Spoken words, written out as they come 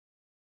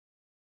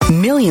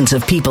Millions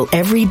of people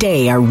every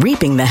day are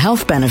reaping the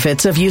health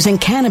benefits of using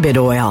cannabis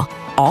oil,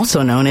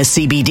 also known as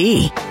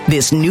CBD.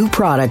 This new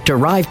product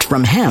derived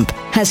from hemp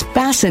has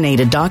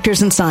fascinated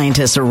doctors and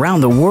scientists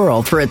around the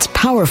world for its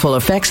powerful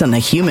effects on the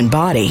human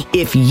body.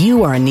 If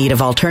you are in need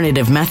of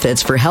alternative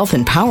methods for health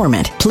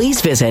empowerment, please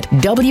visit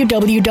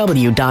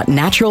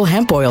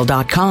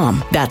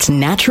www.naturalhempoil.com. That's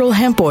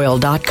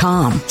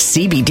naturalhempoil.com.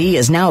 CBD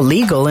is now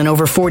legal in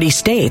over 40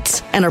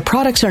 states, and our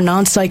products are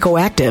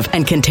non-psychoactive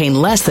and contain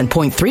less than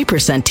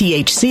 0.3%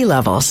 THC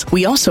levels.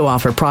 We also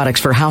offer products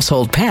for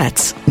household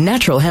pets.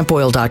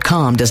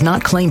 Naturalhempoil.com does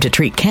not claim to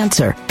treat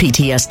cancer,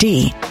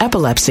 PTSD,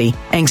 epilepsy,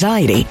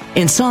 anxiety,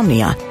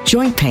 insomnia,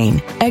 joint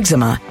pain,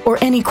 eczema, or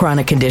any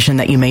chronic condition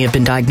that you may have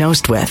been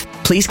diagnosed with.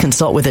 Please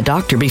consult with a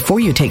doctor before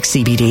you take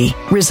CBD.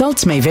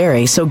 Results may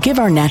vary, so give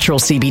our natural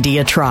CBD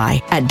a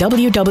try at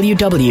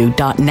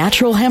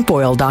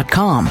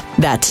www.naturalhempoil.com.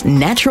 That's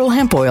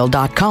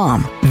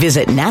naturalhempoil.com.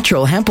 Visit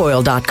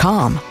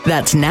naturalhempoil.com.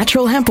 That's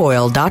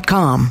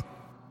naturalhempoil.com.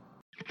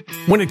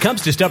 When it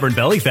comes to stubborn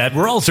belly fat,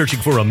 we're all searching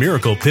for a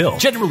miracle pill.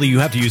 Generally, you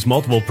have to use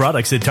multiple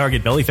products that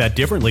target belly fat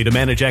differently to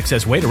manage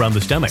excess weight around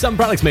the stomach. Some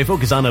products may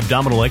focus on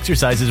abdominal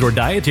exercises or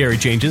dietary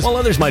changes, while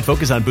others might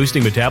focus on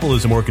boosting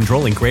metabolism or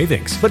controlling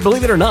cravings. But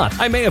believe it or not,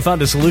 I may have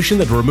found a solution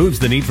that removes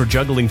the need for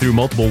juggling through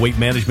multiple weight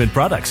management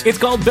products. It's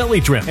called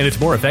Belly Trim, and it's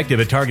more effective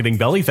at targeting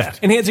belly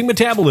fat, enhancing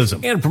metabolism,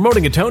 and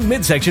promoting a toned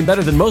midsection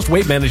better than most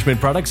weight management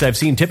products I've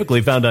seen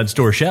typically found on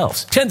store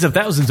shelves. Tens of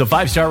thousands of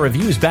 5-star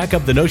reviews back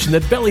up the notion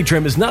that Belly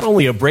Trim is not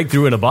only a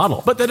breakthrough in a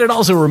bottle, but that it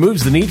also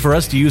removes the need for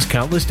us to use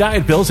countless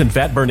diet pills and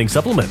fat-burning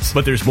supplements.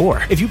 But there's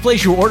more. If you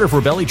place your order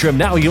for Belly Trim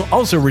now, you'll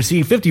also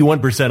receive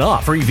 51%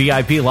 off, free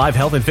VIP live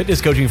health and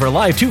fitness coaching for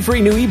life, 2 free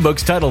new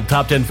ebooks titled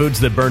Top 10 Foods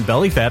That Burn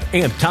Belly Fat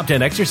and Top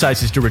 10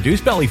 Exercises to Reduce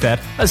Belly Fat,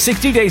 a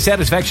 60-day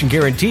satisfaction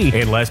guarantee,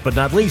 and last but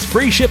not least,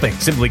 free shipping.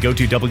 Simply go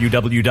to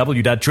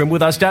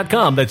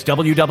www.trimwithus.com. That's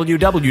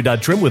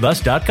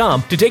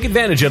www.trimwithus.com to take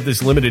advantage of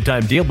this limited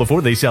time deal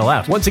before they sell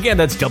out. Once again,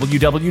 that's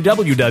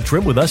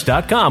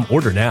www.trimwithus.com.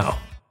 Order now.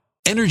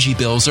 Energy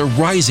bills are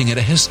rising at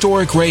a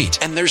historic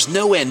rate, and there's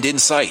no end in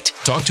sight.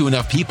 Talk to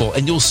enough people,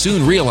 and you'll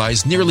soon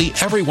realize nearly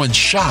everyone's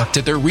shocked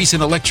at their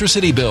recent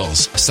electricity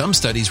bills. Some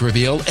studies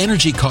reveal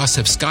energy costs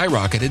have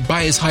skyrocketed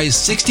by as high as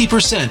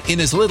 60%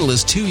 in as little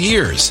as 2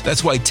 years.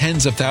 That's why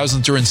tens of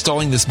thousands are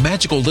installing this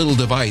magical little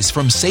device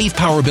from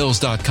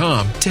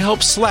SavePowerBills.com to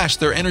help slash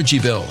their energy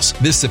bills.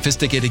 This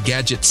sophisticated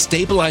gadget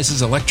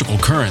stabilizes electrical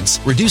currents,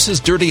 reduces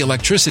dirty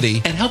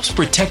electricity, and helps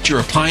protect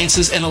your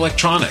appliances and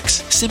electronics.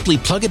 Simply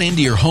plug it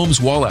into your home's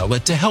wall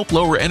outlet to help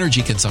lower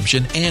energy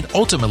consumption and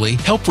ultimately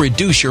help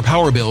reduce your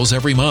power bills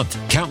every month.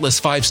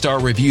 Countless 5-star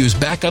reviews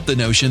back up the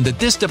notion that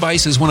this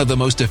device is one of the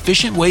most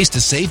efficient ways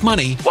to save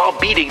money while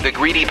beating the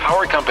greedy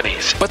power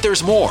companies. But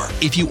there's more.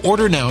 If you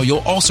order now, you'll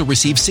also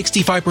receive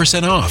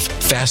 65% off,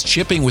 fast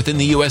shipping within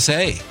the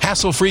USA,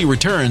 hassle-free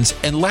returns,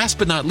 and last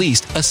but not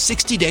least, a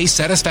 60-day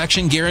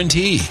satisfaction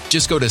guarantee.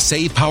 Just go to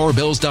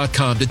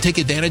SavePowerBills.com to take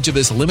advantage of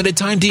this limited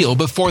time deal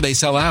before they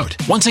sell out.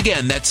 Once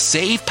again, that's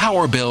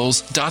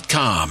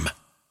SavePowerBills.com.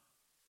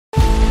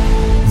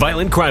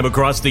 Violent crime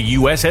across the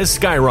U.S. has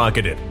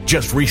skyrocketed.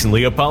 Just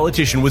recently, a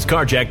politician was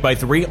carjacked by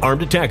 3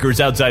 armed attackers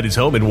outside his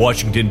home in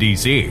Washington,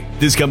 D.C.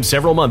 This comes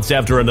several months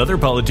after another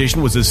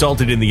politician was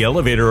assaulted in the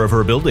elevator of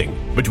her building.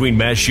 Between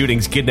mass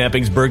shootings,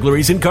 kidnappings,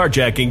 burglaries, and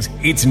carjackings,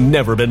 it's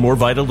never been more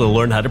vital to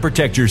learn how to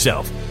protect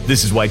yourself.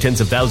 This is why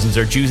tens of thousands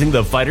are choosing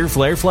the Fighter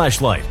Flare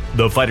flashlight.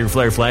 The Fighter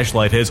Flare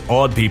flashlight has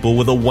awed people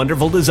with a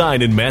wonderful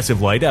design and massive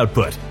light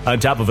output. On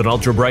top of an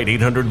ultra-bright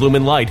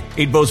 800-lumen light,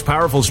 it boasts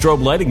powerful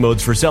strobe lighting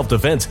modes for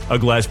self-defense, a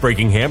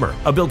glass-breaking hammer,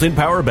 a built-in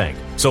power bank,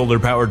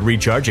 solar-powered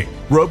recharging,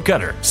 rope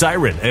cutter,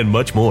 siren, and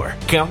much more.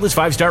 Countless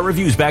 5-star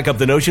reviews back up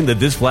the notion that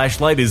this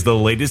flashlight is the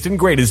latest and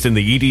greatest in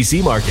the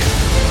EDC market.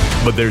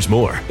 But there's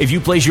more. If you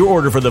place your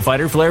order for the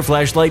Fighter Flare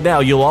flashlight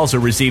now, you'll also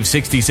receive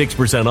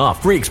 66%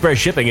 off, free express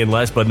shipping, and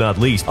last but not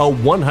least, a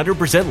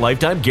 100%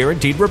 lifetime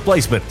guaranteed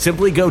replacement.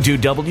 Simply go to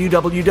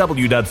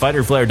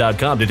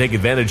www.fighterflare.com to take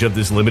advantage of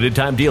this limited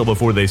time deal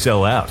before they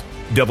sell out.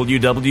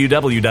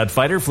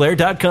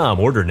 www.fighterflare.com.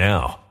 Order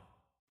now.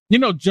 You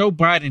know, Joe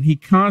Biden, he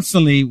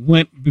constantly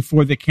went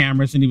before the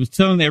cameras and he was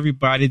telling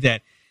everybody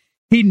that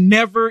he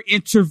never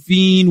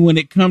intervened when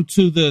it come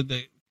to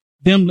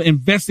them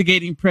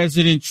investigating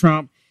President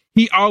Trump.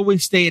 He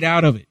always stayed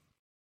out of it.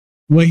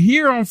 Well,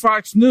 here on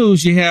Fox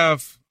News, you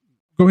have,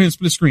 go ahead and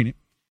split screen it,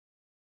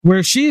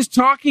 where she's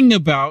talking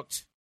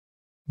about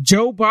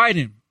Joe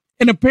Biden.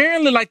 And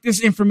apparently, like,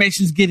 this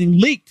information is getting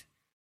leaked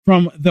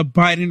from the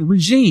Biden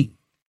regime.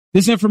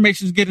 This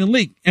information is getting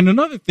leaked. And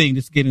another thing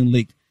that's getting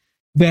leaked,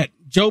 that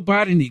Joe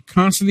Biden, he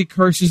constantly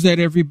curses at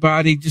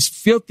everybody, just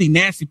filthy,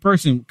 nasty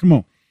person. Come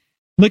on.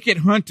 Look at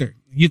Hunter.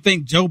 You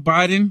think Joe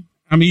Biden,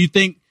 you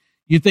think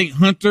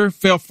Hunter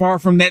fell far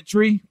from that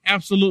tree?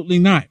 Absolutely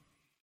not.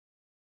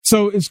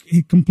 So it's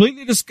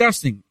completely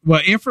disgusting. Well,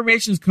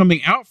 information is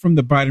coming out from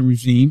the Biden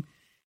regime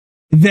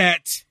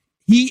that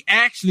he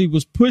actually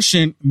was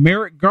pushing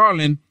Merrick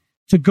Garland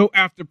to go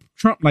after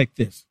Trump like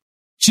this.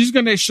 She's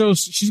going to show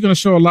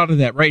a lot of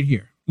that right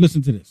here.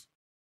 Listen to this.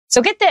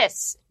 So get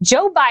this.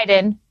 Joe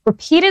Biden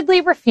repeatedly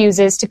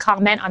refuses to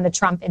comment on the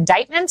Trump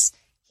indictments.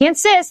 He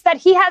insists that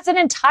he has an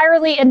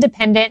entirely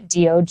independent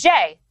DOJ. Do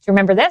you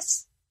remember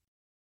this?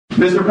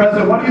 Mr.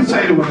 President, what do you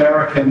say to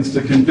Americans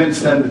to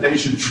convince them that they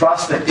should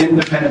trust the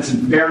independence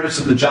and fairness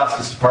of the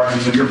Justice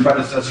Department when your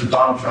predecessor,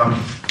 Donald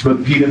Trump,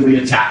 repeatedly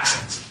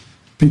attacks it?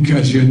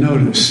 Because you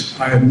notice,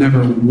 I have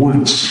never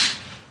once,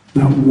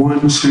 not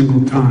one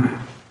single time,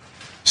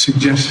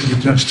 suggested to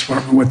the Justice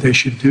Department what they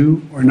should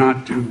do or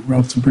not do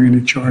relative to bringing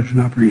a charge or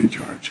not bringing a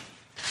charge.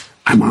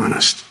 I'm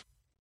honest.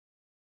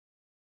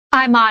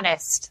 I'm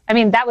honest. I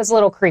mean, that was a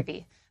little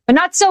creepy, but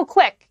not so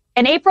quick.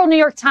 An April New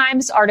York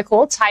Times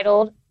article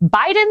titled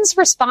Biden's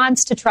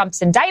Response to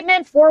Trump's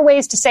Indictment, 4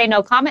 Ways to Say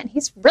No Comment.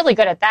 He's really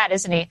good at that,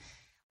 isn't he?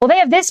 Well, they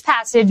have this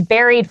passage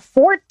buried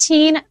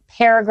 14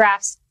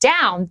 paragraphs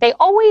down. They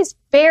always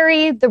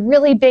bury the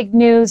really big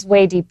news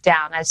way deep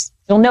down, as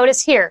you'll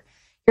notice here.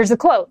 Here's the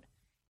quote.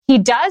 He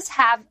does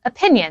have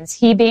opinions,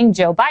 he being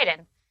Joe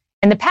Biden.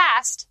 In the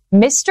past,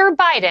 Mr.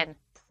 Biden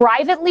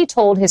privately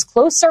told his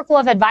close circle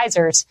of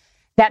advisors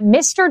that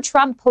Mr.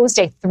 Trump posed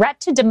a threat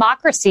to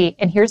democracy,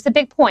 and here's the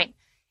big point,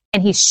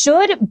 and he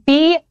should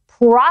be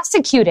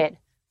prosecuted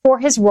for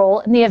his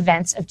role in the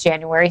events of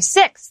January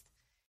 6th.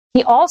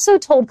 He also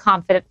told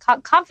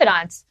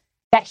confidants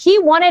that he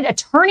wanted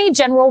Attorney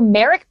General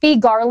Merrick B.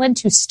 Garland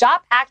to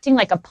stop acting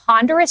like a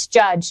ponderous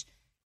judge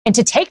and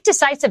to take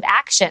decisive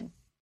action.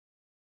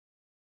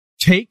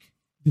 Take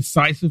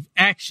decisive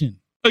action.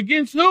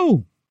 Against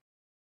who?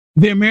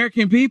 The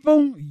American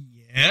people?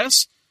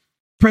 Yes.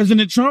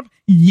 President Trump?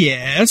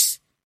 Yes.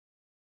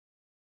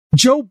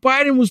 Joe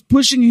Biden was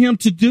pushing him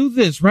to do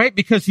this, right?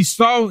 Because he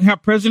saw how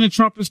President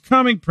Trump is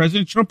coming.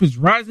 President Trump is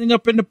rising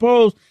up in the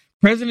polls.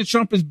 President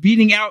Trump is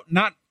beating out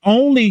not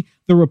only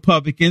the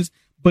Republicans,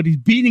 but he's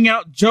beating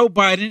out Joe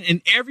Biden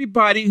and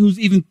everybody who's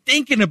even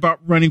thinking about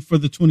running for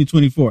the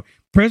 2024.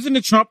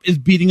 President Trump is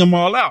beating them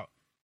all out.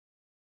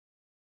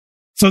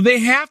 So they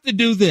have to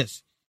do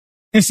this.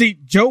 And see,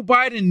 Joe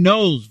Biden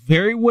knows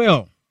very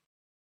well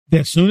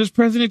that as soon as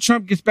President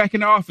Trump gets back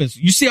in office,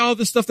 you see all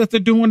the stuff that they're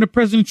doing to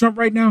President Trump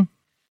right now?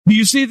 Do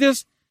you see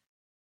this?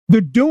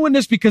 They're doing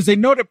this because they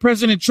know that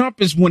President Trump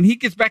is, when he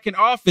gets back in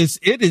office,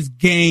 it is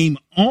game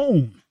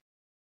on.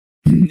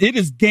 It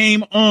is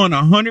game on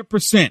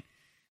 100%.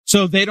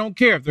 So they don't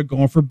care if they're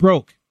going for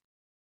broke.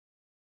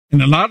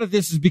 And a lot of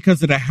this is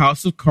because of the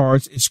house of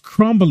cards is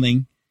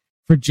crumbling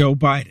for Joe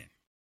Biden.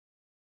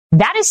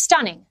 That is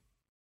stunning.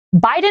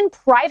 Biden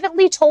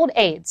privately told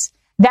aides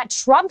that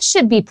Trump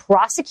should be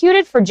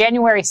prosecuted for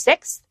January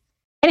 6th,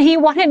 and he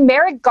wanted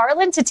Merrick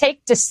Garland to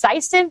take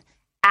decisive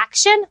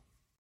action.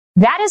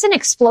 That is an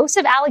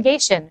explosive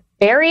allegation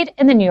buried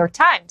in the New York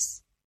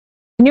Times.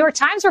 The New York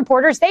Times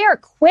reporters, they are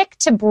quick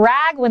to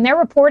brag when their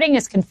reporting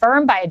is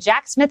confirmed by a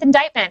Jack Smith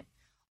indictment.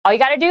 All you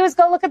got to do is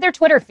go look at their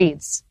Twitter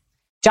feeds.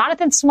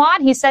 Jonathan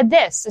Swan, he said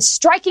this, a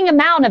striking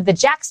amount of the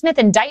Jack Smith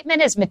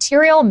indictment is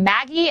material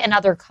Maggie and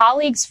other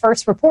colleagues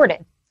first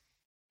reported.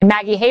 And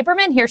Maggie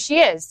Haberman, here she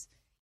is.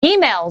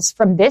 Emails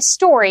from this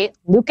story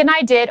Luke and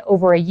I did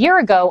over a year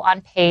ago on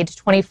page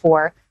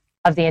 24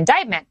 of the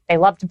indictment. They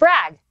love to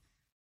brag.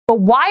 But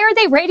why are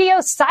they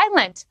radio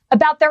silent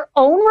about their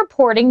own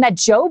reporting that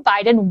Joe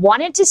Biden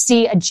wanted to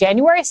see a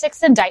January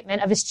 6th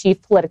indictment of his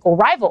chief political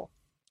rival?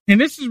 And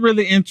this is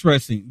really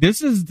interesting.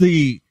 This is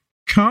the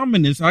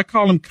communist, I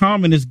call them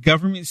communist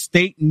government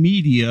state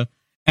media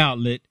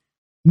outlet,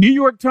 New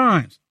York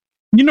Times.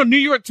 You know, New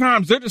York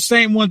Times, they're the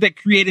same ones that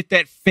created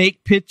that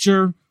fake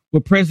picture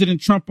with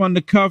President Trump on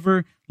the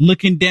cover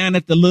looking down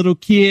at the little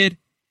kid,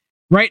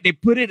 right? They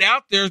put it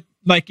out there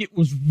like it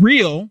was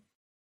real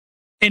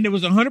and it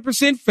was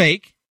 100%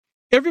 fake.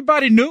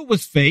 Everybody knew it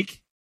was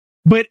fake.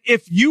 But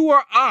if you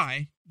or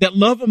I that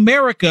love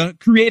America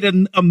create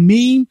a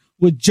meme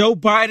with Joe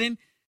Biden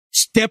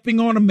stepping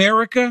on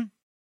America,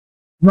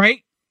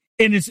 right?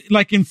 And it's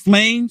like in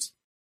flames,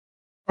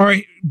 or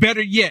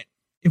better yet,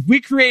 if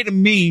we create a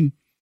meme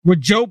where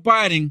Joe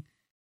Biden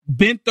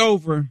bent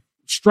over,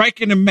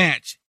 striking a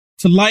match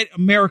to light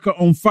America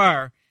on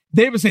fire,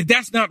 they would say,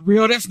 that's not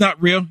real. That's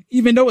not real.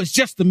 Even though it's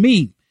just a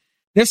meme.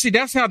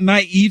 That's how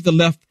naive the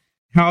left,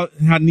 how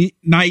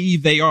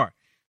naive they are.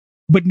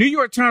 But New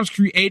York Times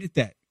created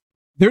that.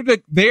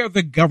 They are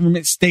the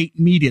government state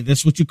media.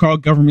 That's what you call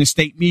government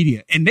state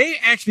media. And they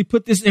actually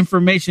put this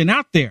information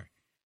out there.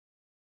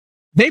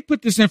 They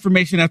put this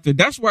information out there.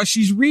 That's why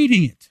she's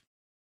reading it.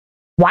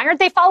 Why aren't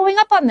they following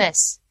up on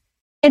this?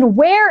 And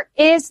where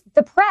is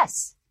the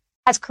press?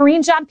 Has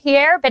Karine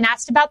Jean-Pierre been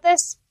asked about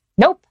this?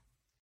 Nope.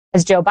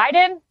 Has Joe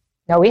Biden?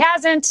 No, he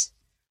hasn't.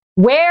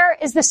 Where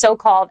is the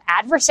so-called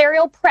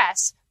adversarial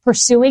press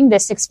pursuing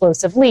this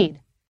explosive lead?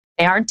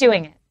 They aren't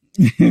doing it.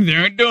 They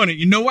aren't doing it.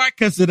 You know why?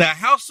 Because the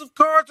house of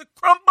cards are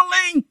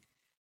crumbling.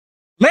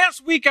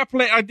 Last week,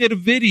 I did a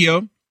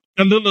video,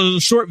 a little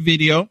short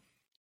video,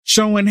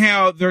 showing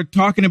how they're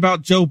talking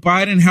about Joe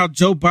Biden, how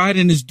Joe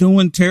Biden is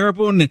doing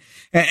terrible.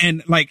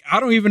 And like, I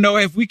don't even know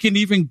if we can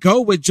even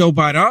go with Joe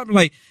Biden. I'm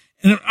like,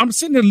 and I'm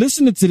sitting there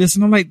listening to this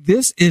and I'm like,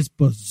 this is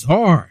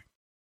bizarre.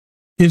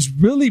 is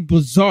really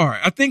bizarre.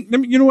 I think,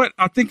 you know what?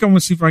 I think I'm going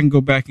to see if I can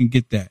go back and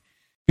get that,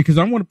 because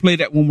I want to play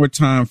that one more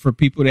time for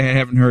people that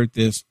haven't heard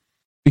this,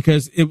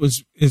 because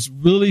it's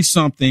really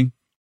something.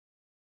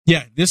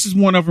 Yeah, this is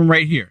one of them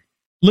right here.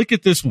 Look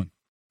at this one.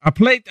 I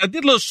did a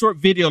little short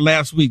video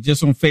last week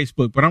just on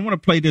Facebook, but I want to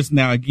play this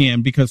now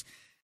again, because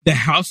the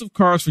house of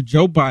cards for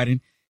Joe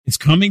Biden is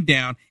coming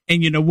down.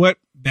 And you know what?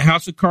 The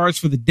house of cards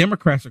for the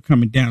Democrats are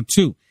coming down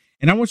too.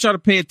 And I want y'all to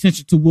pay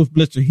attention to Wolf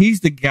Blitzer.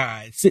 He's the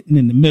guy sitting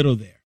in the middle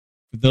there,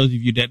 for those of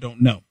you that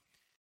don't know.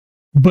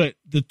 But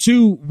the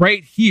two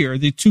right here,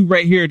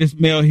 this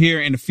male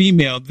here and the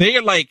female, they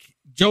are like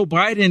Joe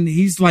Biden.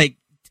 He's like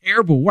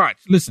terrible. Watch,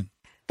 listen.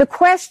 The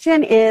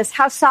question is,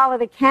 how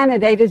solid a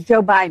candidate is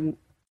Joe Biden?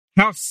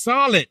 How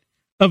solid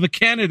of a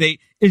candidate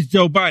is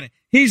Joe Biden?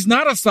 He's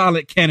not a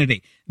solid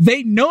candidate.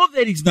 They know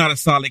that he's not a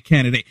solid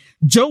candidate.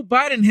 Joe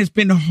Biden has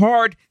been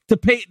hard to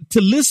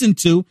listen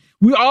to.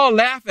 We all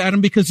laugh at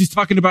him because he's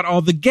talking about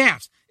all the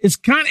gaps. It's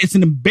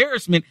an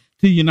embarrassment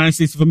to the United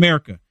States of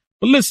America.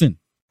 But listen.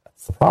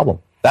 That's the problem.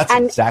 That's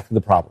exactly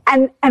the problem.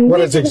 And what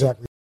is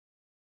exactly?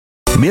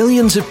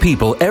 Millions of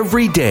people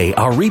every day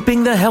are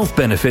reaping the health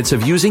benefits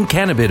of using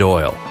cannabis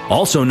oil,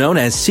 also known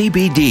as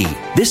CBD.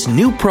 This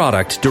new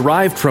product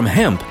derived from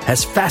hemp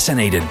has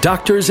fascinated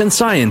doctors and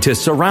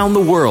scientists around the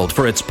world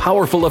for its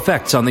powerful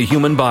effects on the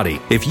human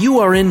body. If you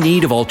are in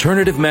need of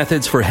alternative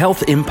methods for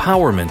health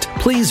empowerment,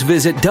 please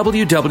visit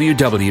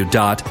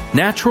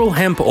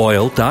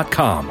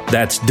www.naturalhempoil.com.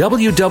 That's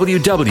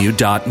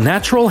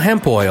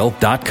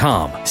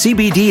www.naturalhempoil.com.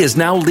 CBD is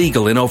now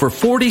legal in over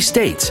 40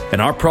 states,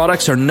 and our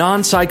products are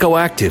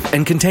non-psychoactive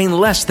and contain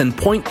less than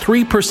 0.3%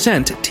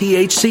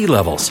 THC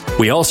levels.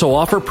 We also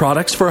offer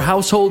products for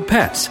household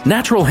pets.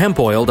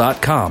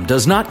 NaturalHempOil.com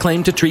does not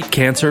claim to treat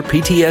cancer,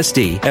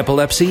 PTSD,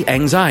 epilepsy,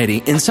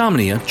 anxiety,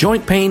 insomnia,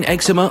 joint pain,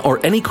 eczema,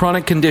 or any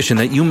chronic condition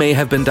that you may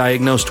have been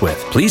diagnosed with.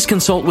 Please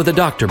consult with a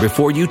doctor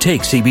before you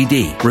take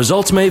CBD.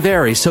 Results may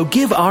vary, so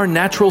give our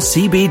natural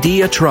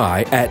CBD a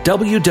try at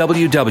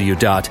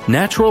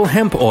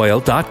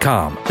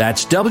www.naturalhempoil.com.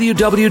 That's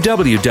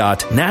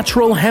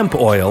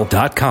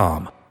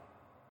www.naturalhempoil.com.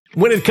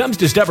 When it comes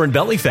to stubborn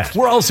belly fat,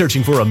 we're all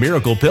searching for a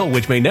miracle pill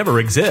which may never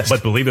exist.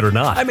 But believe it or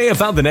not, I may have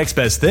found the next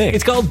best thing.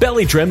 It's called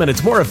Belly Trim, and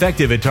it's more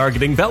effective at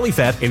targeting belly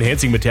fat,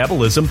 enhancing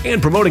metabolism,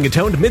 and promoting a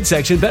toned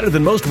midsection better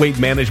than most weight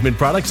management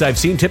products I've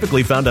seen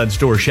typically found on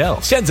store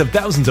shelves. Tens of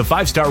thousands of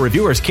 5-star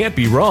reviewers can't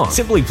be wrong.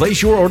 Simply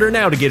place your order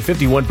now to get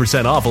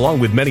 51% off along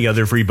with many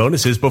other free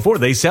bonuses before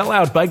they sell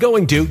out by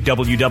going to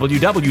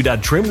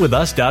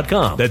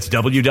www.trimwithus.com. That's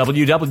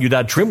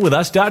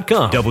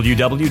www.trimwithus.com.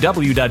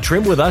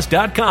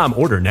 www.trimwithus.com.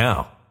 Order now.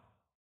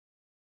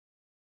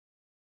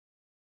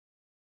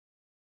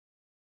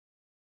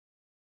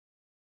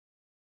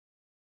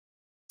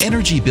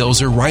 Energy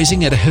bills are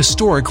rising at a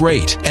historic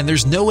rate, and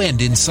there's no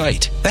end in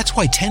sight. That's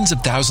why tens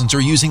of thousands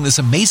are using this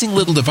amazing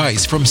little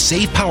device from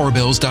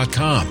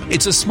SavePowerBills.com.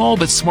 It's a small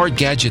but smart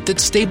gadget that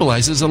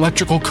stabilizes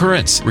electrical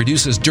currents,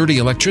 reduces dirty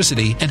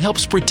electricity, and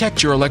helps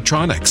protect your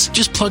electronics.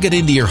 Just plug it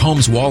into your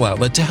home's wall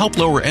outlet to help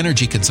lower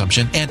energy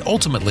consumption and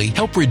ultimately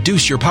help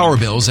reduce your power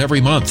bills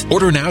every month.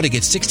 Order now to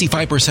get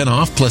 65%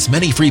 off plus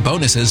many free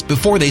bonuses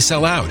before they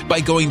sell out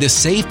by going to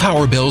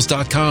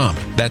SavePowerBills.com.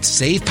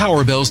 That's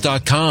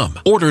SavePowerBills.com.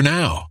 Order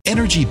now.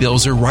 Energy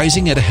bills are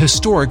rising at a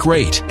historic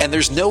rate, and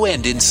there's no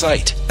end in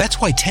sight. That's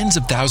why tens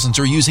of thousands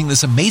are using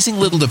this amazing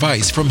little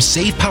device from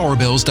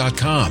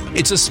SavePowerBills.com.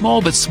 It's a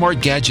small but smart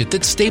gadget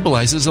that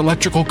stabilizes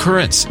electrical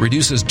currents,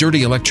 reduces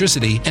dirty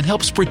electricity, and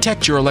helps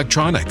protect your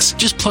electronics.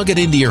 Just plug it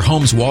into your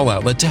home's wall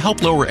outlet to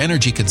help lower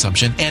energy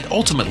consumption and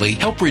ultimately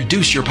help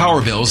reduce your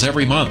power bills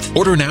every month.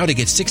 Order now to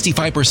get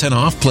 65%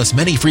 off plus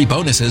many free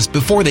bonuses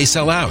before they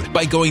sell out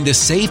by going to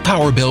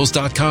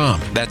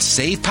SavePowerBills.com. That's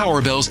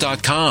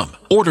SavePowerBills.com.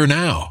 Order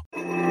now.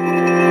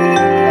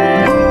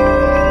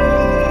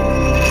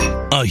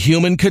 A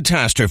human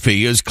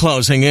catastrophe is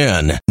closing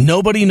in.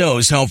 Nobody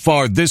knows how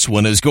far this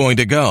one is going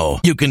to go.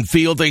 You can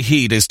feel the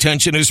heat as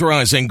tension is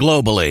rising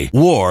globally.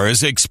 War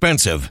is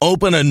expensive.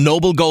 Open a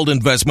Noble Gold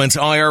Investments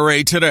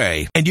IRA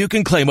today, and you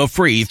can claim a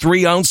free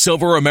 3-ounce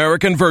silver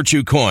American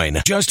Virtue coin.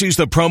 Just use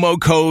the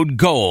promo code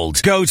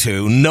GOLD. Go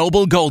to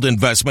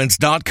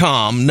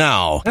noblegoldinvestments.com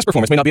now. Past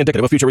performance may not be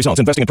indicative of future results.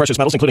 Investing in precious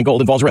metals, including gold,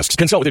 involves risks.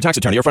 Consult with your tax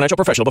attorney or financial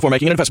professional before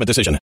making an investment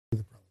decision.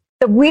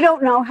 We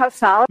don't know how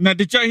solid. Now,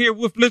 did y'all hear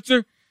Wolf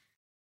Blitzer?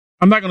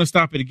 I'm not going to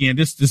stop it again.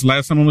 This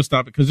last time I'm going to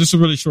stop it because this is a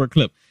really short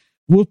clip.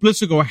 Wolf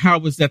Blitzer go, how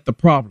was that the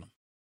problem?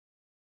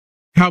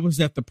 How was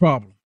that the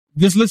problem?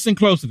 Just listen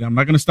closely. I'm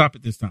not going to stop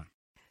it this time.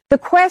 The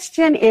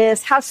question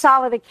is, how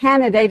solid a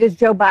candidate is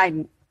Joe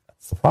Biden?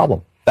 That's the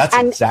problem. That's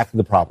exactly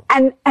the problem.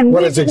 And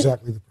what is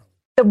exactly the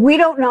problem? We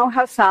don't know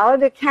how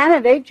solid a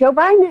candidate Joe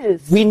Biden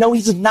is. We know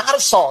he's not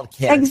a solid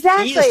candidate.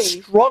 Exactly. He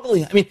is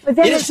struggling. I mean,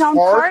 within his own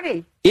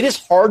party. It is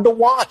hard to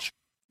watch.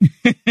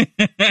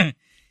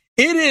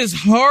 It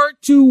is hard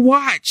to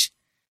watch.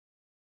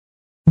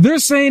 They're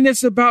saying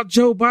this about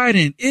Joe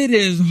Biden. It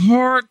is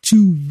hard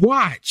to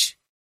watch.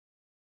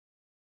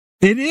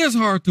 It is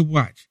hard to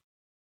watch.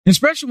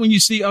 especially when you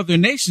see other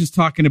nations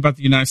talking about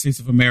the United States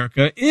of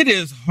America. It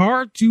is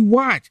hard to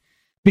watch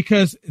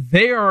because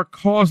they are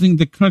causing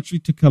the country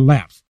to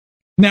collapse.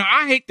 Now,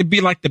 I hate to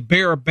be like the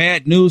bearer of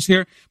bad news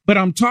here, but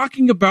I'm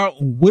talking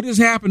about what is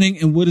happening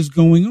and what is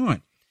going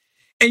on.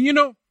 And, you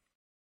know,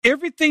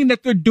 everything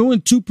that they're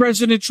doing to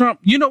President Trump,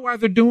 you know why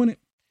they're doing it?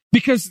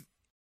 Because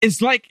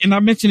it's like, and I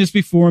mentioned this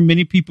before, and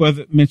many people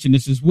have mentioned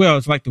this as well,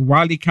 it's like the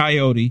Wile E.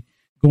 Coyote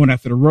going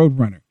after the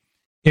Roadrunner.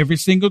 Every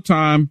single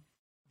time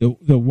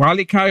the Wile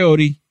E.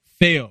 Coyote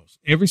fails,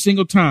 every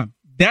single time.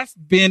 That's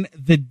been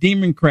the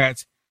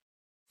Democrats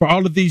for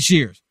all of these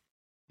years.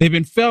 They've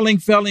been failing,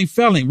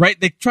 right?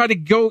 They try to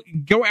go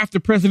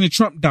after President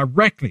Trump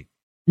directly.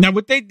 Now,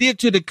 what they did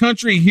to the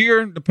country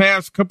here in the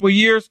past couple of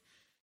years,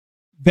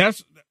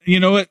 that's, you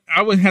know what,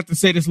 I would have to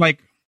say this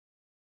like,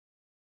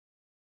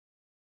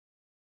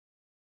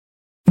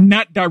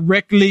 not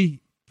directly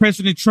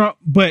President Trump,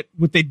 but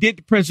what they did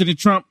to President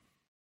Trump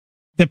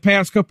the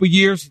past couple of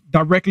years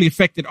directly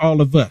affected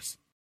all of us.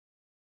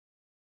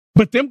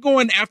 But them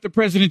going after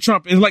President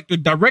Trump is like they're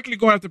directly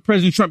going after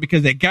President Trump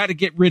because they got to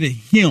get rid of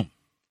him.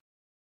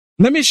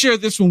 Let me share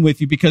this one with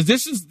you because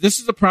this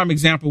is a prime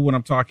example of what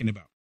I'm talking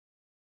about.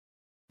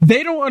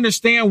 They don't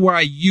understand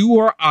why you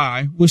or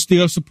I would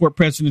still support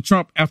President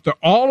Trump after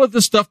all of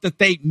the stuff that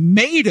they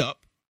made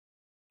up,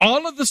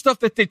 all of the stuff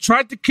that they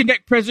tried to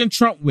connect President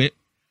Trump with.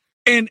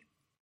 And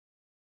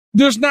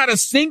there's not a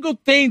single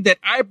thing that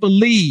I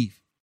believe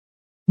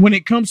when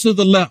it comes to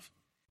the left.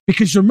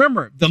 Because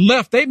remember, the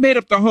left, they made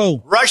up the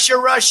whole Russia.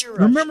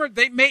 Remember,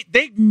 they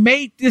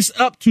made this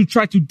up to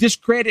try to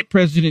discredit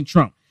President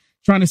Trump,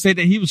 trying to say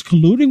that he was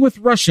colluding with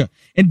Russia.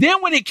 And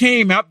then when it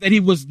came out that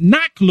he was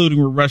not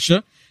colluding with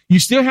Russia, you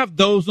still have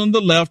those on the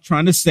left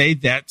trying to say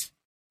that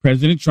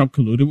President Trump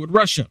colluded with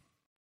Russia.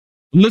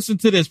 Listen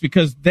to this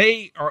because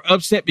they are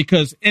upset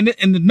because, and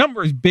the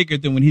number is bigger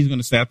than what he's going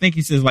to say. I think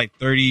he says like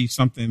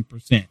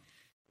 30-something%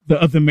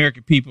 of the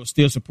American people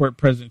still support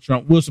President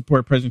Trump, will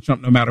support President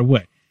Trump no matter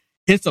what.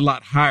 It's a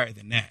lot higher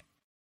than that.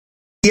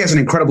 He has an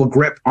incredible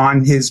grip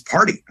on his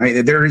party. I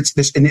mean, there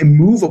is an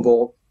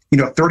immovable,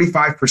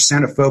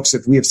 35% of folks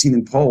that we have seen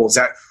in polls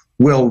that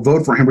will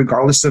vote for him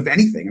regardless of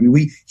anything. I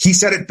mean, he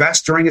said it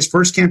best during his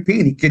first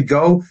campaign. He could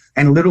go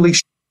and literally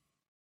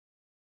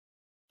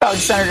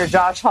Senator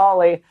Josh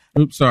Hawley.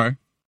 Oops, sorry.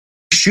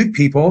 Shoot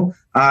people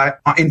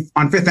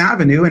on Fifth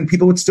Avenue and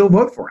people would still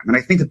vote for him. And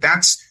I think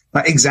that's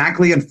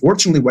exactly,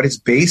 unfortunately, what his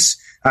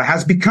base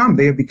has become.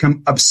 They have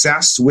become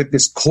obsessed with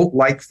this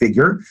cult-like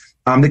figure.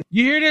 You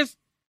hear this?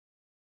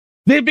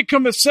 They've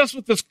become obsessed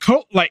with this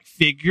cult-like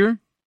figure.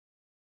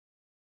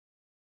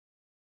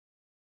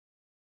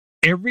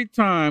 Every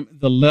time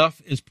the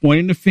left is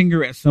pointing the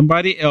finger at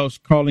somebody else,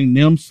 calling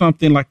them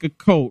something like a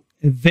cult,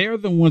 they're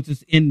the ones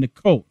that's in the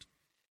cult.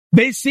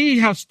 They see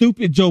how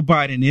stupid Joe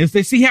Biden is.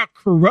 They see how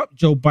corrupt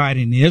Joe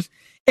Biden is.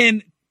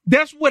 And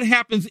that's what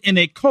happens in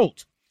a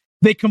cult.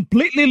 They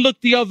completely look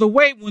the other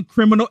way when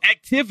criminal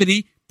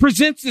activity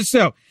presents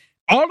itself.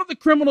 All of the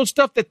criminal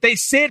stuff that they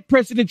said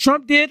President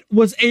Trump did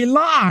was a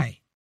lie.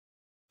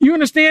 You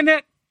understand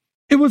that?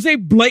 It was a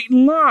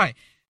blatant lie.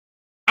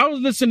 I was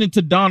listening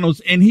to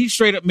Donald's and he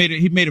straight up made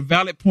a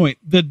valid point.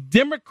 The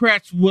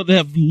Democrats would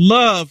have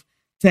loved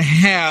to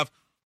have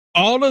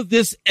all of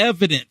this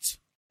evidence,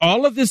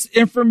 all of this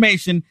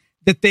information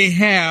that they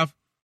have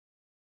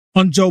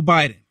on Joe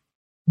Biden.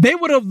 They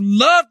would have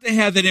loved to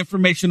have that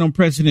information on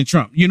President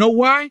Trump. You know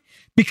why?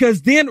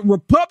 Because then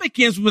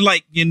Republicans were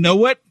like, you know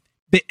what?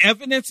 The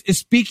evidence is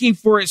speaking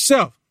for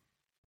itself.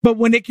 But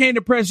when it came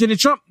to President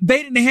Trump,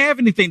 they didn't have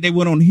anything. They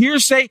went on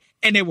hearsay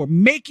and they were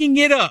making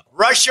it up.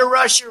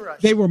 Russia.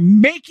 They were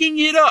making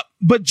it up.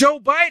 But Joe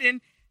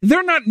Biden,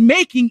 they're not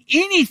making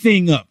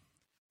anything up.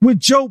 With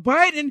Joe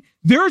Biden,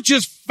 they're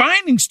just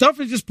finding stuff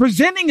and just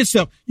presenting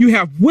itself. You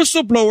have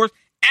whistleblowers,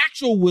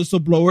 actual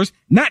whistleblowers,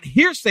 not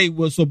hearsay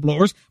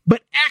whistleblowers,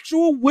 but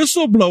actual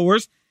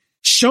whistleblowers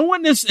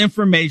showing this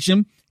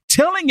information,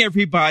 telling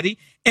everybody,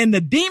 and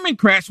the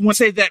Democrats want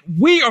to say that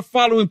we are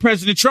following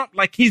President Trump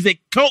like he's a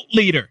cult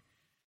leader.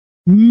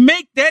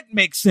 Make that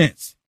make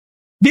sense.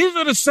 These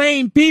are the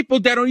same people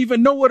that don't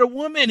even know what a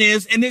woman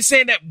is, and they're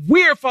saying that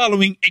we're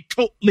following a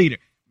cult leader.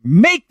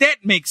 Make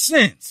that make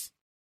sense.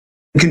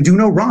 Can do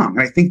no wrong.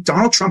 And I think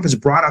Donald Trump has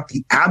brought out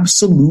the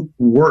absolute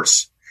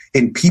worst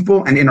in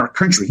people and in our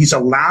country. He's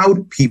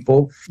allowed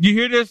people. You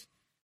hear this?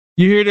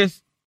 You hear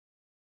this?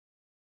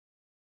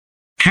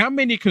 How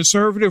many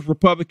conservative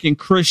Republican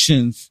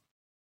Christians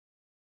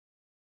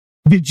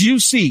did you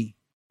see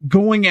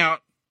going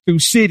out through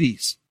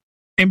cities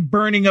and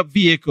burning up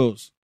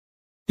vehicles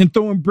and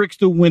throwing bricks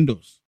through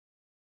windows?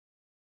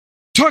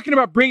 Talking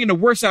about bringing the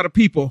worst out of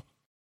people.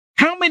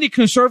 How many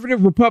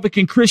conservative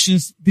Republican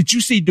Christians did you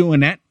see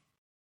doing that?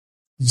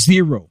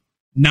 Zero.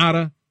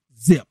 Nada.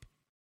 Zip.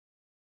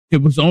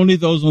 It was only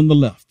those on the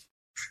left.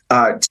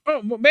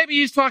 Well, maybe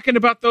he's talking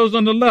about those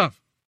on the left,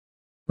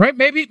 right?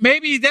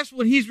 Maybe that's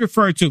what he's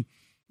referring to.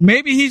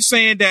 Maybe he's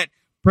saying that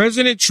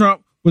President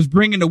Trump was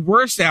bringing the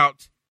worst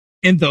out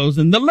in those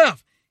in the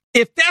left.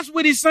 If that's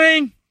what he's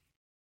saying,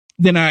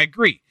 then I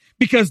agree.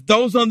 Because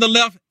those on the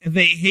left,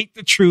 they hate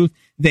the truth.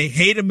 They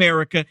hate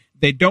America.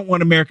 They don't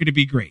want America to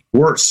be great.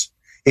 Worse,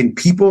 in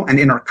people and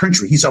in our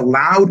country, he's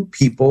allowed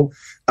people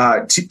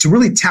to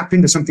really tap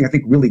into something I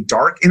think really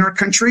dark in our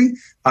country.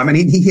 And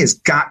he has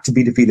got to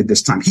be defeated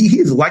this time. He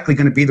is likely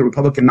going to be the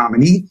Republican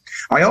nominee.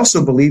 I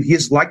also believe he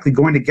is likely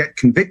going to get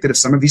convicted of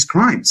some of these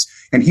crimes,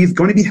 and he's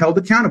going to be held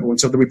accountable. And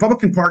so the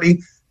Republican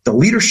Party, the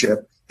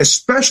leadership,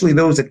 especially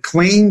those that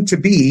claim to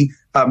be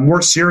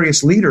more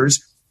serious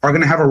leaders, are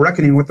going to have a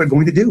reckoning what they're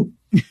going to do.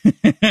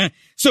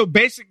 So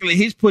basically,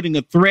 he's putting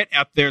a threat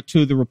out there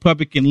to the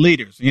Republican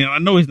leaders. You know, I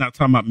know he's not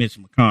talking about Mitch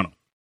McConnell.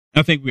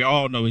 I think we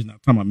all know he's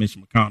not talking about Mitch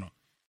McConnell.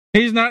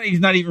 He's not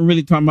even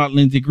really talking about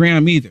Lindsey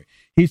Graham either.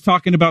 He's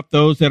talking about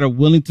those that are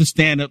willing to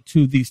stand up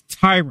to these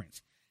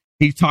tyrants.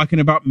 He's talking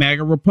about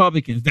MAGA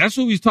Republicans. That's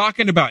who he's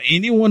talking about.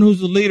 Anyone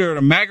who's a leader of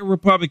a MAGA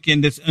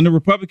Republican that's in the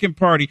Republican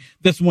Party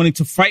that's wanting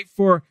to fight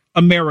for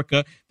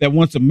America, that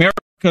wants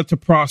America to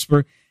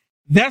prosper.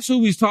 That's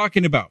who he's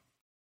talking about.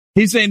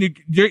 He's saying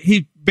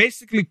he's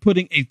basically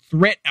putting a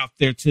threat out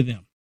there to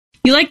them.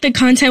 You like the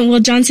content Will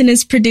Johnson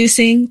is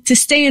producing? To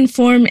stay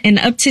informed and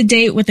up to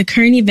date with the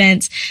current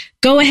events,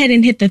 go ahead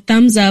and hit the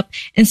thumbs up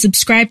and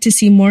subscribe to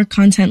see more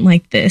content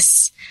like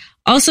this.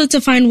 Also, to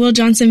find Will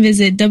Johnson,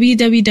 visit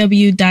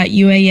www.uaf.media.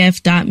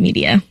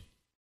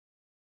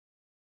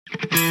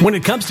 When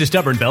it comes to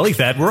stubborn belly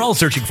fat, we're all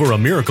searching for a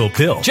miracle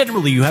pill.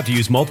 Generally, you have to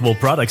use multiple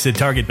products that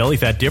target belly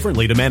fat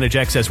differently to manage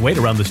excess weight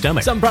around the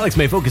stomach. Some products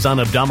may focus on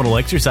abdominal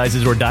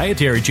exercises or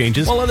dietary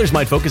changes, while others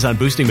might focus on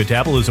boosting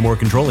metabolism or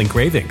controlling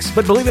cravings.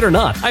 But believe it or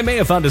not, I may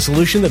have found a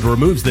solution that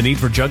removes the need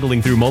for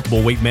juggling through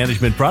multiple weight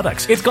management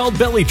products. It's called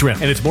Belly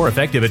Trim, and it's more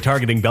effective at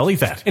targeting belly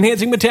fat,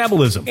 enhancing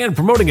metabolism, and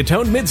promoting a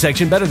toned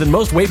midsection better than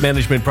most weight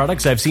management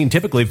products I've seen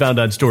typically found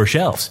on store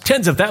shelves.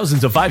 Tens of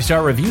thousands of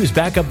 5-star reviews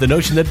back up the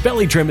notion that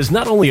Belly Trim is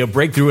not only a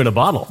breakthrough in a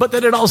bottle, but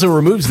that it also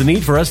removes the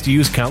need for us to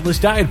use countless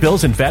diet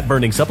pills and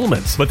fat-burning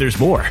supplements. But there's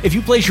more. If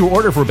you place your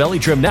order for Belly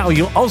Trim now,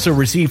 you'll also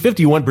receive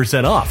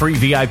 51% off, free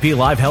VIP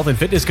live health and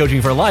fitness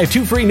coaching for life,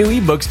 2 free new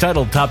ebooks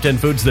titled Top 10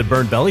 Foods That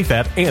Burn Belly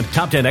Fat and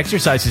Top 10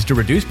 Exercises to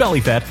Reduce Belly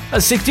Fat, a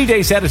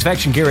 60-day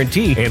satisfaction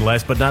guarantee, and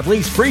last but not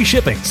least, free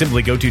shipping.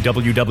 Simply go to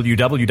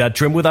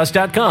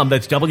www.trimwithus.com.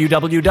 That's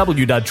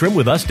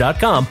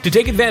www.trimwithus.com to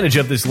take advantage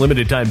of this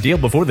limited time deal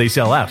before they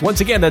sell out.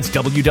 Once again, that's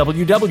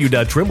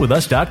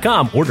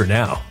www.trimwithus.com. Order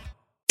now.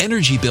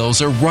 Energy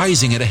bills are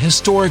rising at a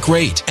historic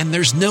rate, and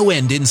there's no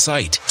end in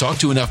sight. Talk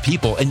to enough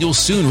people, and you'll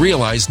soon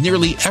realize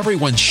nearly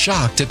everyone's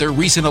shocked at their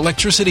recent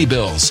electricity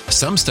bills.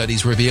 Some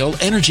studies reveal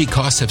energy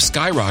costs have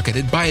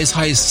skyrocketed by as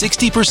high as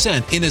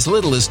 60% in as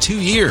little as 2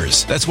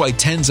 years. That's why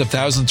tens of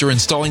thousands are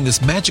installing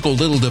this magical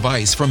little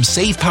device from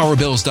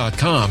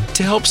SavePowerBills.com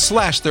to help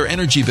slash their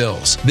energy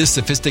bills. This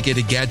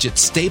sophisticated gadget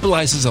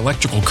stabilizes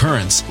electrical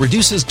currents,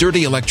 reduces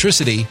dirty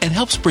electricity, and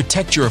helps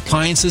protect your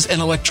appliances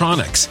and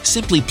electronics.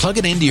 Simply plug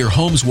it into your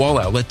home's wall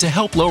outlet to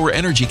help lower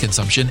energy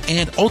consumption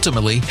and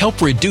ultimately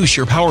help reduce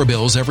your power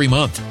bills every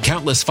month.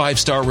 Countless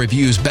 5-star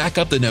reviews back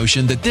up the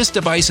notion that this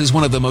device is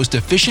one of the most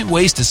efficient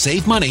ways to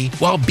save money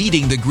while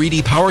beating the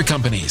greedy power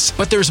companies.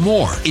 But there's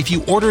more. If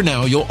you order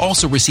now, you'll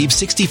also receive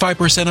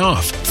 65%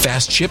 off,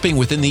 fast shipping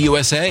within the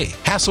USA,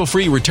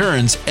 hassle-free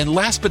returns, and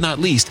last but not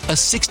least, a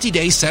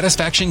 60-day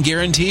satisfaction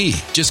guarantee.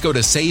 Just go to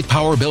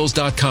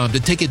SavePowerBills.com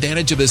to take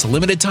advantage of this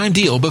limited time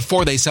deal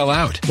before they sell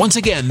out. Once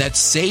again, that's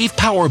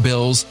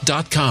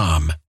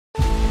SavePowerBills.com.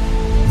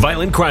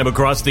 Violent crime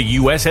across the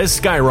U.S. has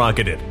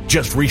skyrocketed.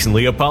 Just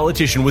recently, a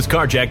politician was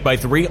carjacked by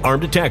 3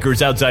 armed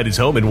attackers outside his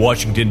home in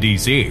Washington,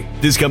 D.C.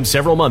 This comes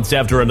several months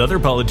after another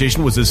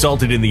politician was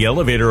assaulted in the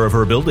elevator of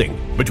her building.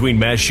 Between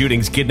mass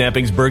shootings,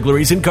 kidnappings,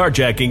 burglaries, and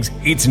carjackings,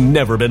 it's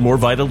never been more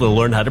vital to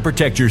learn how to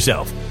protect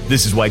yourself.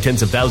 This is why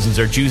tens of thousands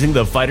are choosing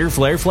the Fighter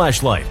Flare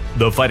flashlight.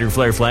 The Fighter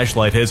Flare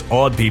flashlight has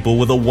awed people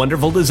with a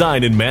wonderful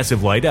design and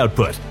massive light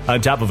output.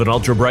 On top of an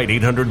ultra-bright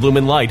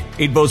 800-lumen light,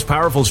 it boasts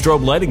powerful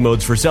strobe lighting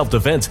modes for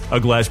self-defense, a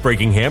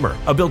glass-breaking hammer,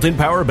 a built-in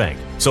power bank,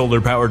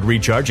 solar-powered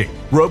recharging,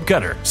 rope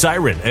cutter,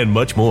 siren, and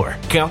much more.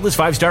 Countless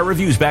 5-star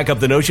reviews back up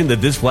the notion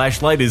that this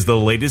flashlight is the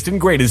latest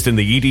and greatest in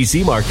the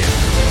EDC market.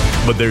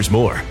 But there's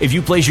more. If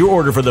you place your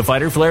order for the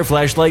Fighter Flare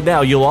flashlight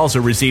now, you'll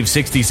also receive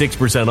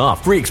 66%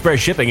 off, free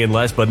express shipping, and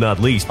last but not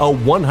least, a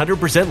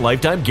 100%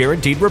 lifetime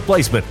guaranteed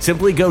replacement.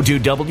 Simply go to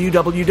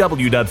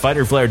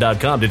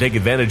www.fighterflare.com to take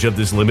advantage of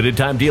this limited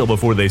time deal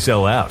before they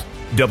sell out.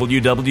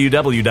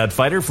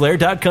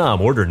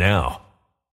 www.fighterflare.com. Order now.